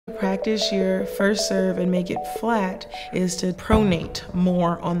Practice your first serve and make it flat is to pronate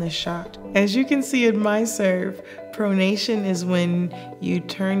more on the shot. As you can see in my serve, pronation is when you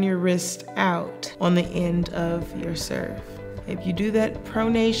turn your wrist out on the end of your serve. If you do that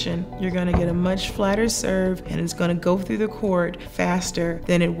pronation, you're going to get a much flatter serve and it's going to go through the court faster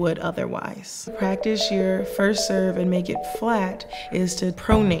than it would otherwise. Practice your first serve and make it flat is to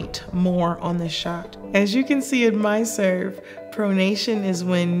pronate more on the shot. As you can see in my serve, pronation is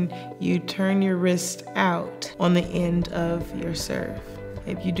when you turn your wrist out on the end of your serve.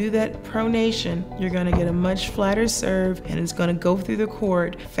 If you do that pronation, you're going to get a much flatter serve and it's going to go through the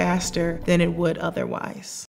court faster than it would otherwise.